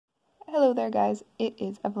Hello there guys, it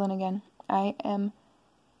is Evelyn again. I am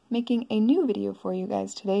making a new video for you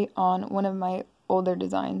guys today on one of my older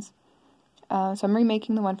designs. So I'm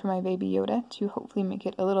remaking the one for my Baby Yoda to hopefully make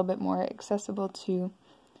it a little bit more accessible to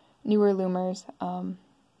newer loomers.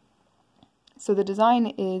 So the design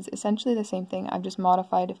is essentially the same thing, I've just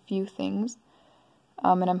modified a few things,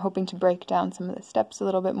 and I'm hoping to break down some of the steps a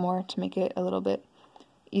little bit more to make it a little bit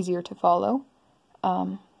easier to follow.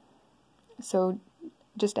 So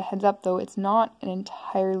just a heads up though, it's not an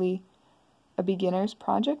entirely a beginner's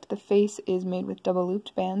project. The face is made with double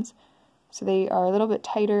looped bands, so they are a little bit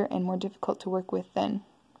tighter and more difficult to work with than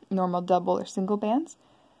normal double or single bands.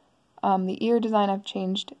 The ear design I've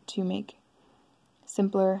changed to make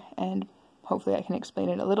simpler, and hopefully I can explain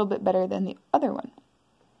it a little bit better than the other one.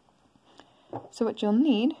 So what you'll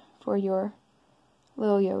need for your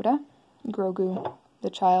little Yoda, Grogu, the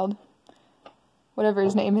child, whatever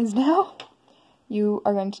his name is now, you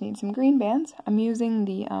are going to need some green bands. I'm using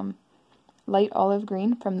the light olive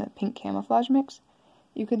green from the pink camouflage mix.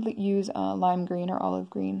 You could use lime green or olive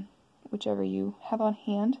green, whichever you have on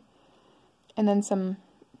hand. And then some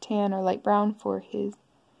tan or light brown for his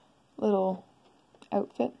little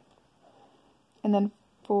outfit. And then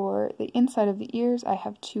for the inside of the ears, I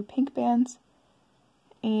have 2 pink bands.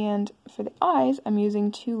 And for the eyes, I'm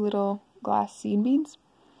using 2 little glass seed beads.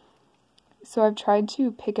 So I've tried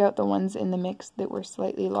to pick out the ones in the mix that were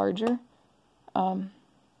slightly larger.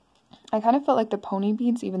 I kind of felt like the pony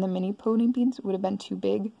beads, even the mini pony beads, would have been too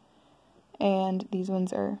big. And these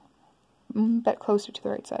ones are a bit closer to the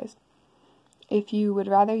right size. If you would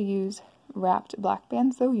rather use wrapped black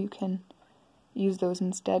bands though, you can use those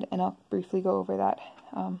instead, and I'll briefly go over that,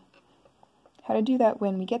 how to do that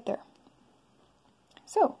when we get there.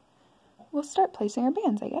 So, we'll start placing our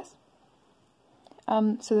bands, I guess.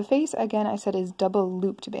 So the face, again, I said is double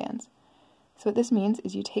looped bands. So what this means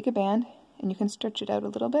is you take a band and you can stretch it out a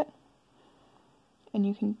little bit, and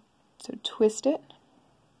you can twist it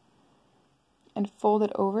and fold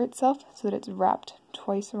it over itself so that it's wrapped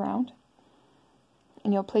twice around.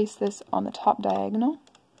 And you'll place this on the top diagonal.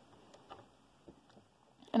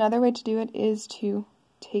 Another way to do it is to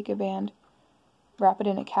take a band, wrap it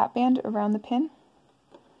in a cap band around the pin,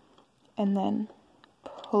 and then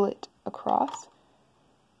pull it across.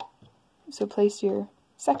 So place your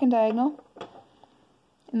second diagonal,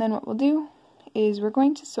 and then what we'll do is we're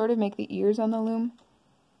going to sort of make the ears on the loom,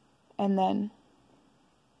 and then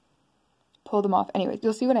pull them off. Anyway,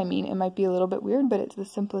 you'll see what I mean. It might be a little bit weird, but it's the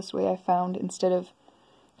simplest way I found. Instead of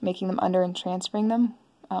making them under and transferring them,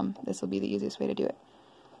 this will be the easiest way to do it.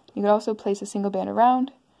 You could also place a single band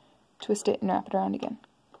around, twist it, and wrap it around again,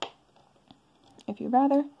 if you'd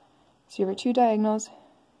rather. So you have your 2 diagonals,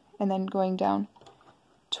 and then going down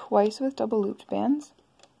twice with double looped bands,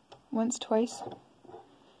 once, twice,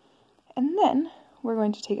 and then we're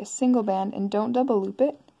going to take a single band and don't double loop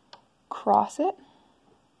it, cross it,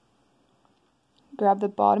 grab the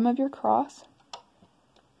bottom of your cross,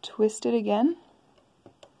 twist it again,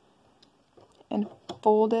 and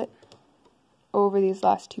fold it over these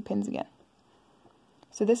last 2 pins again.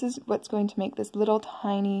 So this is what's going to make this little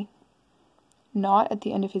tiny knot at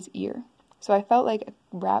the end of his ear. So I felt like a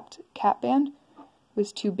wrapped cap band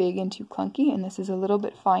was too big and too clunky, and this is a little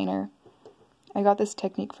bit finer. I got this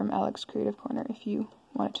technique from Alex Creative Corner if you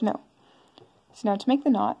wanted to know. So now to make the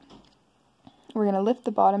knot, we're going to lift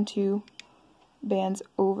the bottom 2 bands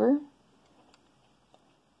over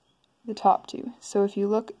the top 2. So if you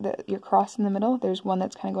look at your cross in the middle, there's one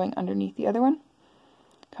that's kind of going underneath the other one.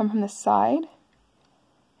 Come from the side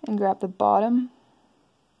and grab the bottom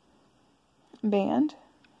band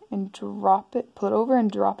and drop it, pull it over and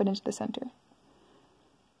drop it into the center.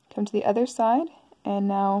 Come to the other side, and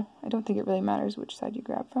now, I don't think it really matters which side you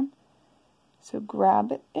grab from. So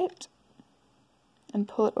grab it and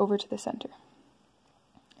pull it over to the center.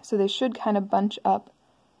 So they should kind of bunch up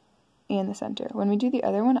in the center. When we do the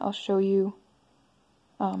other one, I'll show you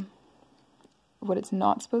what it's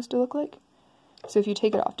not supposed to look like. So if you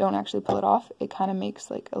take it off, don't actually pull it off, it kind of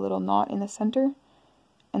makes like a little knot in the center,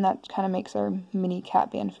 and that kind of makes our mini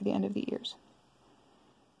cap band for the end of the ears.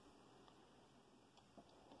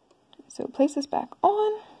 So place this back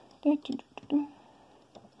on. Alright,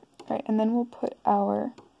 and then we'll put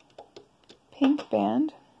our pink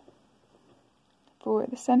band for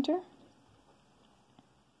the center.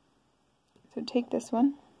 So take this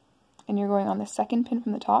one, and you're going on the second pin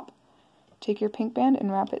from the top. Take your pink band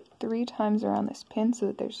and wrap it 3 times around this pin so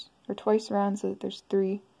that there's, or twice around so that there's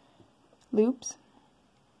 3 loops.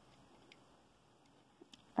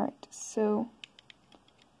 Alright, so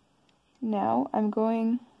now I'm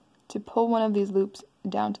going to pull one of these loops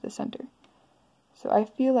down to the center. So I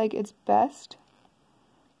feel like it's best,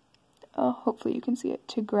 hopefully you can see it,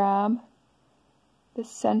 to grab the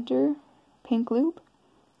center pink loop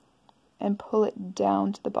and pull it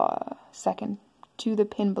down to the to the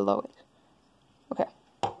pin below it. Okay.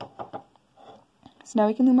 So now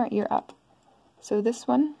we can loom our ear up. So this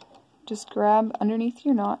one, just grab underneath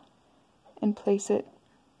your knot and place it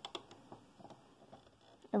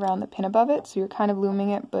around the pin above it. So you're kind of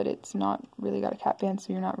looming it, but it's not really got a cap band,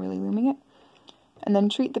 so you're not really looming it. And then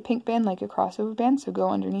treat the pink band like a crossover band, so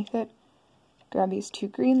go underneath it, grab these 2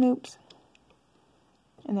 green loops,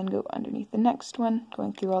 and then go underneath the next one,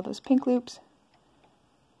 going through all those pink loops,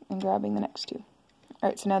 and grabbing the next 2.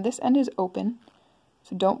 Alright, so now this end is open,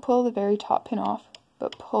 so don't pull the very top pin off,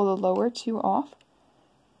 but pull the lower 2 off,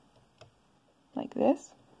 like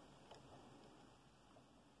this.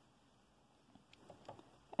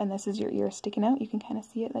 And this is your ear sticking out, you can kind of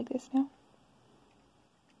see it like this now.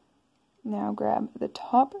 Now grab the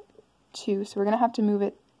top 2, so we're going to have to move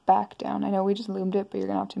it back down. I know we just loomed it, but you're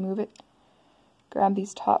going to have to move it. Grab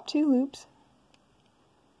these top 2 loops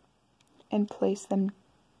and place them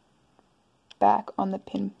back on the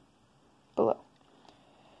pin below.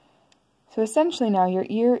 So essentially now your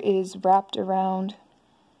ear is wrapped around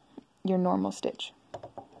your normal stitch.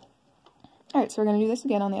 Alright, so we're going to do this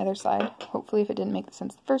again on the other side. Hopefully if it didn't make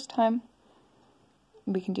sense the first time,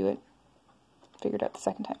 we can do it, figure it out the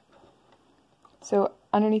second time. So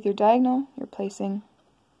underneath your diagonal, you're placing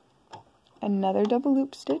another double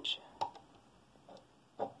loop stitch,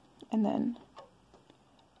 and then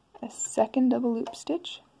a second double loop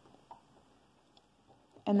stitch,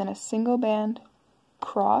 and then a single band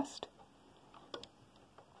crossed.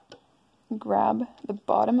 Grab the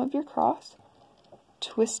bottom of your cross,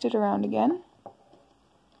 twist it around again,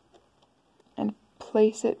 and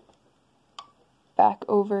place it back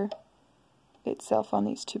over itself on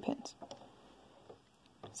these 2 pins.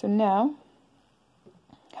 So now,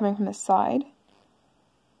 coming from the side,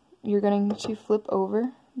 you're going to flip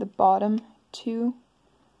over the bottom 2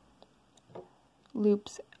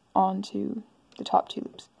 loops onto the top 2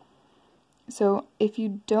 loops. So if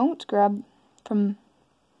you don't grab from,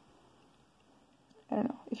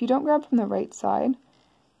 if you don't grab from the right side,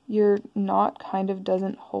 your knot kind of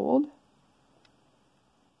doesn't hold.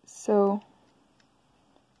 So,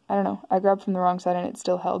 I don't know, I grabbed from the wrong side and it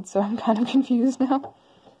still held, so I'm kind of confused now.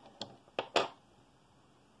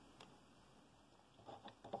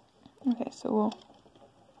 Okay, so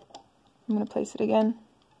I'm going to place it again.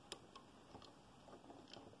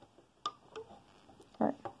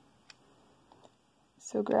 Alright.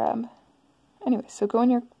 So so go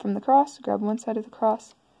in from the cross, grab one side of the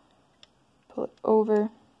cross, pull it over,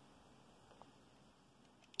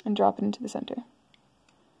 and drop it into the center.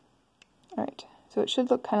 Alright, so it should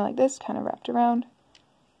look kind of like this, kind of wrapped around.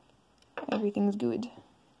 Everything's good.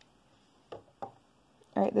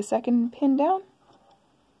 Alright, the second pin down.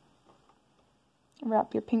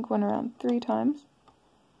 Wrap your pink one around 3 times.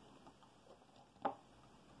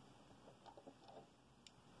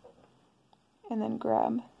 And then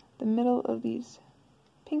grab the middle of these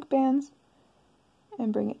pink bands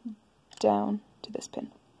and bring it down to this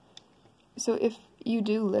pin. So if you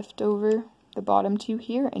do lift over the bottom 2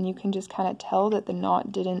 here and you can just kind of tell that the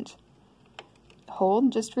knot didn't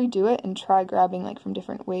hold, just redo it and try grabbing like from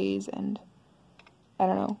different ways, and I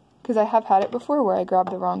don't know. Because I have had it before where I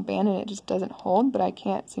grab the wrong band and it just doesn't hold, but I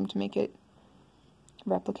can't seem to make it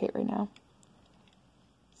replicate right now.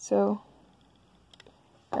 So,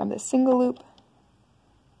 grab this single loop,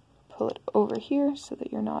 pull it over here so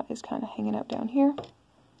that your knot is kind of hanging out down here.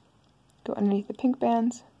 Go underneath the pink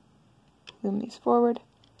bands, loom these forward,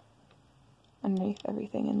 underneath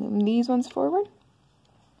everything, and loom these ones forward.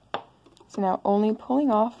 So now only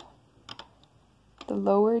pulling off the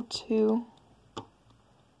lower 2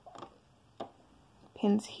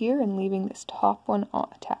 pins here and leaving this top one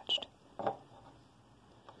attached.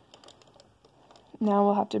 Now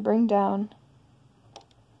we'll have to bring down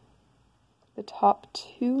the top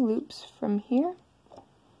 2 loops from here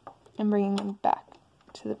and bringing them back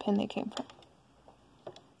to the pin they came from.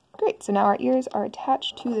 Great, so now our ears are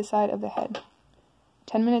attached to the side of the head.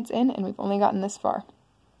 10 minutes in and we've only gotten this far.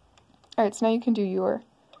 Alright, so now you can do your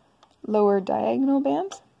lower diagonal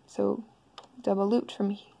bands. So double looped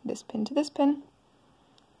from this pin to this pin.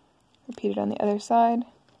 Repeat it on the other side,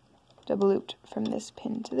 double looped from this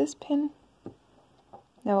pin to this pin.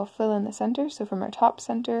 Now we'll fill in the center, so from our top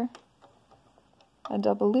center, a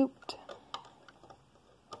double looped.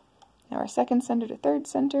 Now our second center to third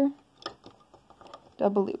center,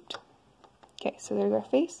 double looped. Okay, so there's our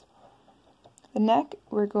face. The neck,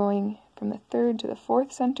 we're going from the third to the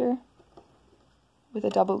fourth center with a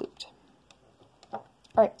double looped.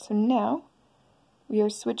 Alright, so now we are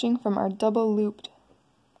switching from our double looped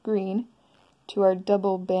green to our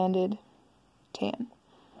double banded tan.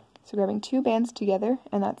 So grabbing 2 bands together,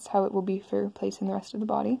 and that's how it will be for placing the rest of the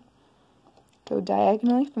body. Go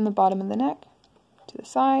diagonally from the bottom of the neck to the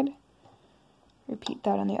side. Repeat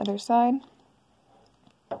that on the other side.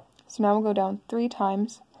 So now we'll go down 3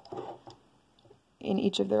 times in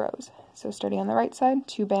each of the rows. So starting on the right side,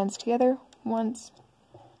 2 bands together, once,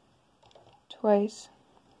 twice,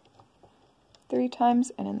 3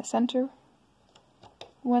 times, and in the center,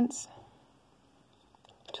 once,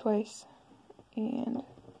 twice, and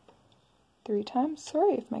 3 times.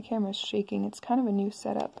 Sorry if my camera's shaking, it's kind of a new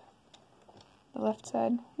setup. The left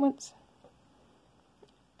side, once.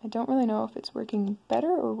 I don't really know if it's working better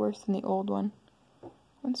or worse than the old one.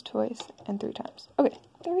 Once, twice, and 3 times. Okay,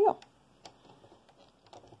 there we go.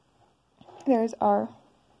 There's our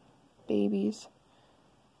baby's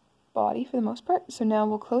body for the most part. So now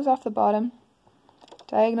we'll close off the bottom,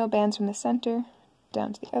 diagonal bands from the center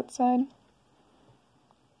down to the outside,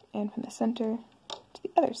 and from the center to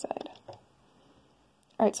the other side.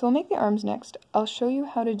 Alright, so we'll make the arms next. I'll show you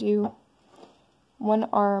how to do one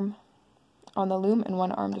arm on the loom and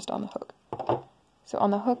one arm just on the hook. So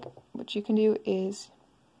on the hook, what you can do is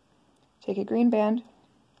take a green band,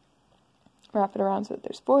 wrap it around so that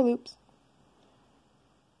there's 4 loops,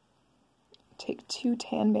 take 2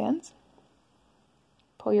 tan bands,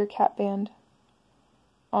 pull your cap band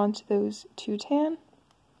onto those 2 tan,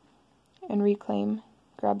 and reclaim,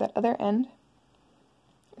 grab that other end.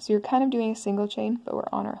 So you're kind of doing a single chain, but we're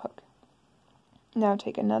on our hook. Now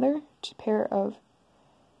take another pair of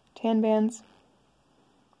tan bands,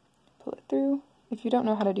 pull it through. If you don't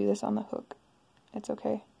know how to do this on the hook, it's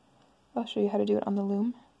okay. I'll show you how to do it on the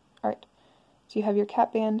loom. Alright, so you have your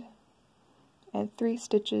cap band and 3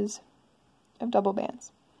 stitches of double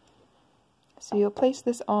bands. So you'll place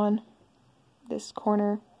this on this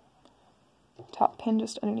corner top pin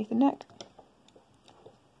just underneath the neck,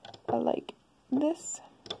 like this.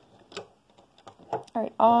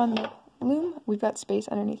 Alright, on the loom, we've got space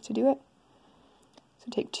underneath to do it.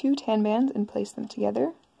 So take 2 tan bands and place them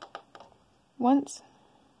together. Once,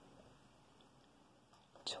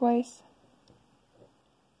 twice,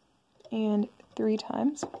 and 3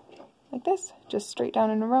 times, like this, just straight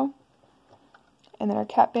down in a row. And then our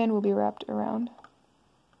cap band will be wrapped around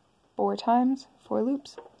 4 times, 4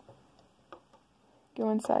 loops. Go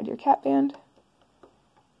inside your cap band,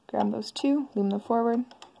 grab those 2, loom them forward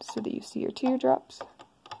so that you see your teardrops.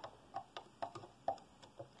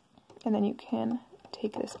 And then you can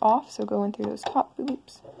take this off, so go in through those top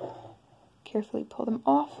loops, carefully pull them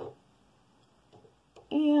off,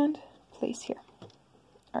 and place here.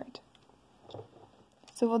 Alright,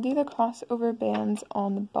 so we'll do the crossover bands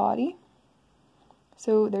on the body.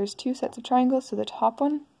 So there's 2 sets of triangles, so the top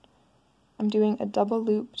one, I'm doing a double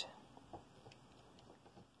looped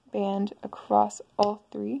band across all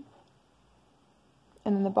 3,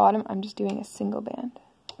 and then the bottom I'm just doing a single band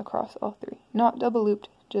across all 3. Not double looped,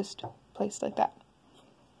 just placed like that.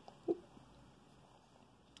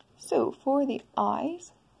 So for the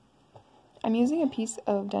eyes, I'm using a piece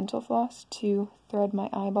of dental floss to thread my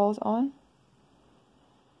eyeballs on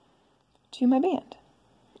to my band.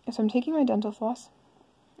 So I'm taking my dental floss,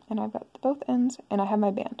 and I've got both ends, and I have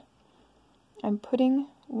my band. I'm putting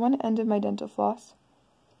one end of my dental floss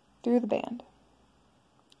through the band,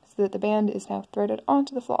 so that the band is now threaded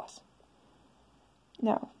onto the floss.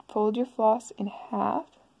 Now, fold your floss in half,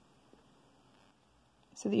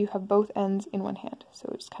 so that you have both ends in one hand.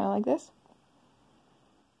 So it's kind of like this.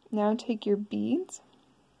 Now take your beads,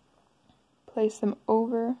 place them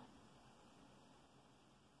over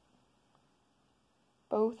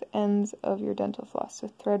both ends of your dental floss.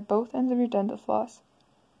 So thread both ends of your dental floss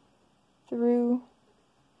through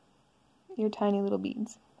your tiny little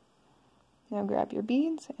beads. Now grab your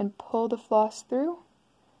beads and pull the floss through,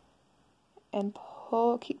 and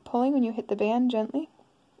keep pulling when you hit the band gently,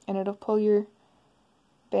 and it'll pull your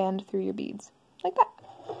band through your beads, like that.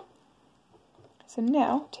 So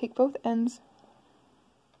now, take both ends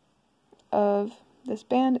of this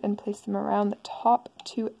band and place them around the top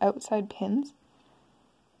 2 outside pins.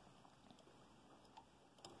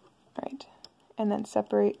 Alright, and then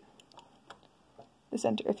separate the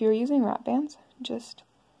center. If you're using wrap bands, just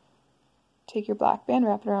take your black band,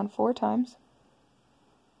 wrap it around 4 times.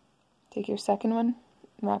 Take your second one,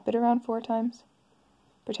 wrap it around 4 times.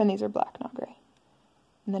 Pretend these are black, not gray.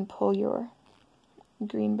 And then pull your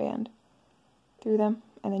green band through them,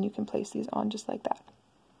 and then you can place these on just like that.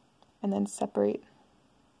 And then separate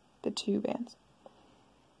the 2 bands.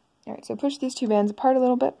 Alright, so push these 2 bands apart a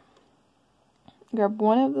little bit. Grab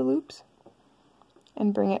one of the loops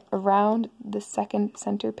and bring it around the second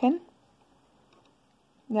center pin.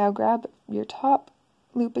 Now grab your top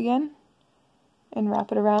loop again and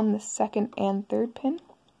wrap it around the second and third pin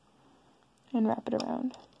and wrap it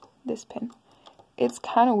around this pin. It's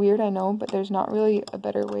kind of weird, I know, but there's not really a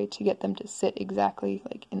better way to get them to sit exactly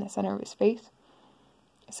like in the center of his face.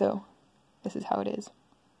 So this is how it is.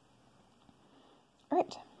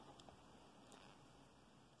 Alright.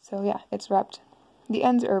 So yeah, it's wrapped. The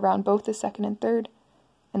ends are around both the second and third,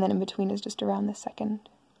 and then in between is just around the second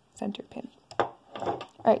center pin.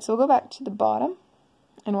 Alright, so we'll go back to the bottom,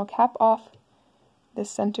 and we'll cap off the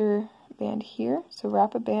center band here. So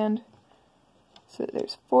wrap a band so that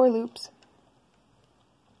there's 4 loops.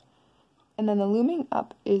 And then the looming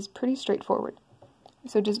up is pretty straightforward.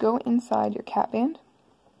 So just go inside your cap band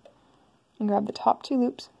and grab the top 2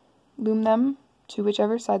 loops, loom them to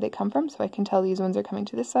whichever side they come from, so I can tell these ones are coming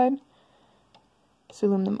to this side. So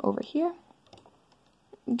loom them over here,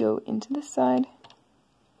 go into this side,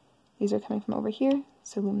 these are coming from over here,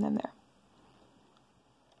 so loom them there.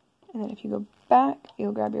 And then if you go back,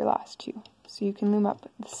 you'll grab your last 2. So you can loom up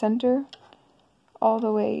the center all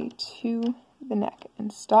the way to the neck,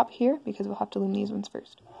 and stop here because we'll have to loom these ones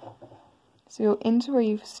first. So go into where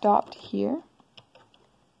you've stopped here,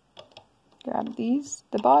 grab these,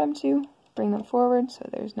 the bottom 2, bring them forward so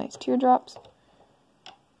there's nice teardrops,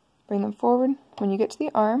 bring them forward. When you get to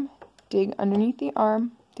the arm, dig underneath the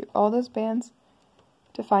arm through all those bands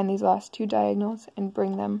to find these last 2 diagonals and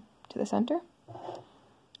bring them to the center.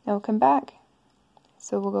 Now we'll come back,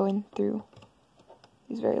 so we'll go in through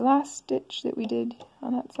these very last stitch that we did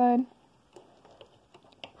on that side.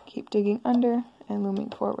 Keep digging under and looming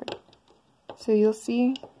forward. So you'll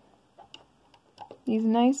see these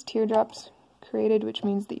nice teardrops created, which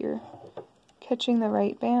means that you're catching the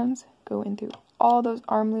right bands. Go in through all those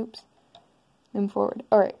arm loops, loom forward.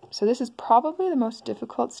 Alright, so this is probably the most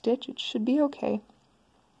difficult stitch. It should be okay.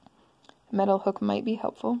 A metal hook might be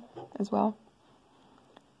helpful as well.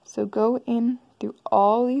 So go in through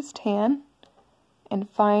all these tan and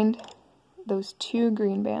find those 2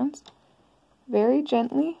 green bands. Very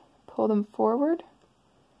gently pull them forward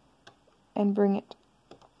and bring it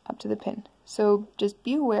up to the pin. So just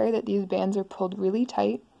be aware that these bands are pulled really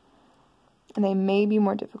tight and they may be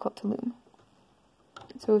more difficult to loom.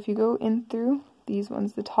 So if you go in through these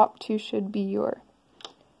ones, the top 2 should be your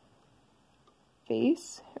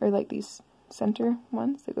face, or like these center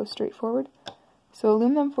ones that go straight forward. So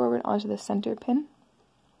loom them forward onto the center pin,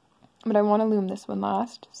 but I want to loom this one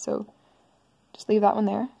last, so just leave that one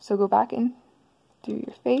there. So go back in through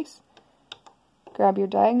your face, grab your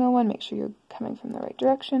diagonal one, make sure you're coming from the right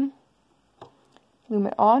direction, loom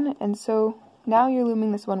it on, and so now you're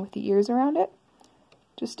looming this one with the ears around it.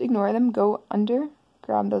 Just ignore them, go under,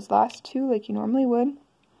 grab those last 2 like you normally would,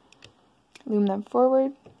 loom them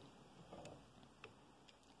forward,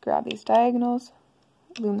 grab these diagonals,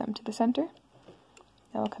 loom them to the center.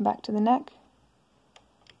 Now we'll come back to the neck,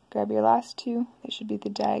 grab your last 2, they should be the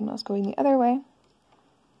diagonals going the other way,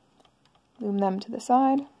 loom them to the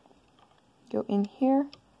side, go in here,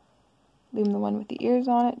 loom the one with the ears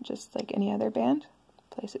on it, just like any other band,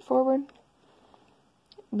 place it forward,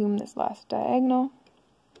 loom this last diagonal.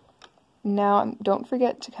 Now don't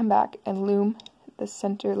forget to come back and loom the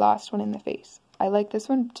center last one in the face. I like this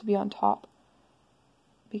one to be on top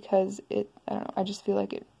because I don't know, I just feel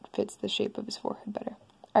like it fits the shape of his forehead better.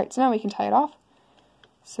 Alright, so now we can tie it off.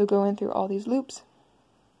 So go in through all these loops,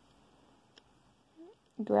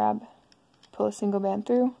 grab, pull a single band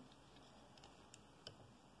through.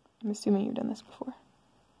 I'm assuming you've done this before.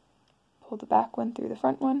 Pull the back one through the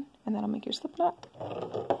front one, and that'll make your slip knot.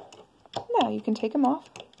 Now you can take them off.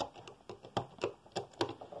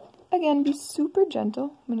 Again, be super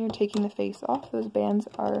gentle when you're taking the face off. Those bands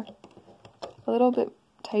are a little bit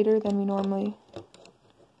tighter than we normally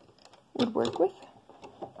would work with.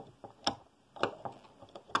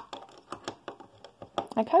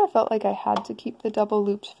 I kind of felt like I had to keep the double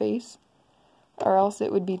looped face, or else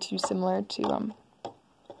it would be too similar to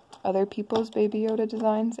other people's Baby Yoda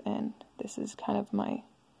designs, and this is kind of my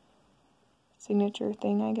signature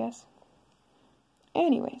thing, I guess.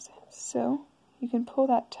 Anyways, so you can pull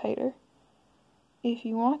that tighter if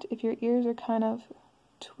you want. If your ears are kind of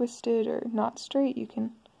twisted or not straight, you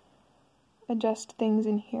can adjust things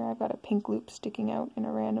in here. I've got a pink loop sticking out in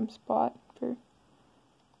a random spot for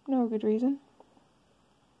no good reason.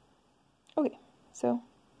 Okay, so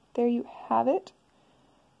there you have it,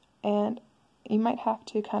 and you might have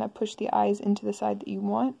to kind of push the eyes into the side that you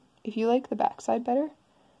want. If you like the back side better,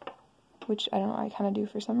 which I don't know, I kind of do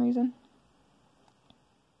for some reason,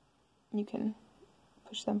 you can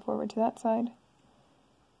push them forward to that side.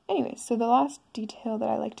 Anyway, so the last detail that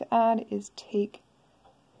I like to add is take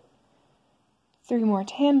 3 more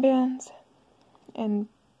tan bands and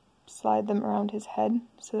slide them around his head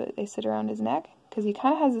so that they sit around his neck, because he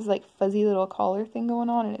kind of has this like fuzzy little collar thing going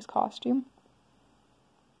on in his costume.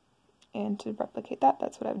 And to replicate that,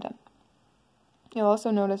 that's what I've done. You'll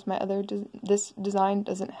also notice my other this design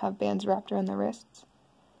doesn't have bands wrapped around the wrists.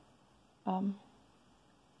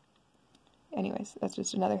 Anyways, that's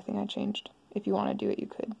just another thing I changed. If you want to do it, you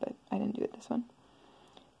could, but I didn't do it this one.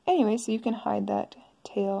 Anyway, so you can hide that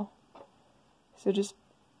tail. So just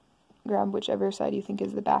grab whichever side you think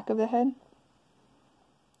is the back of the head.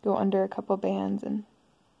 Go under a couple bands and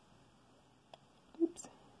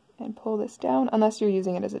pull this down, unless you're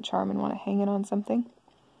using it as a charm and want to hang it on something.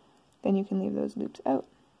 Then you can leave those loops out.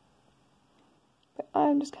 But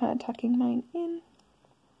I'm just kind of tucking mine in.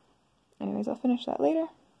 Anyways, I'll finish that later.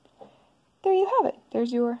 There you have it.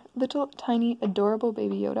 There's your little, tiny, adorable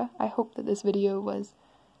Baby Yoda. I hope that this video was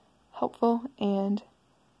helpful and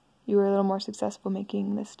you were a little more successful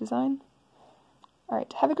making this design.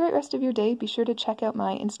 Alright, have a great rest of your day. Be sure to check out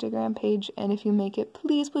my Instagram page, and if you make it,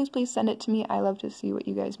 please, please, please send it to me. I love to see what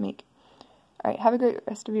you guys make. Alright, have a great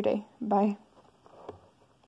rest of your day. Bye.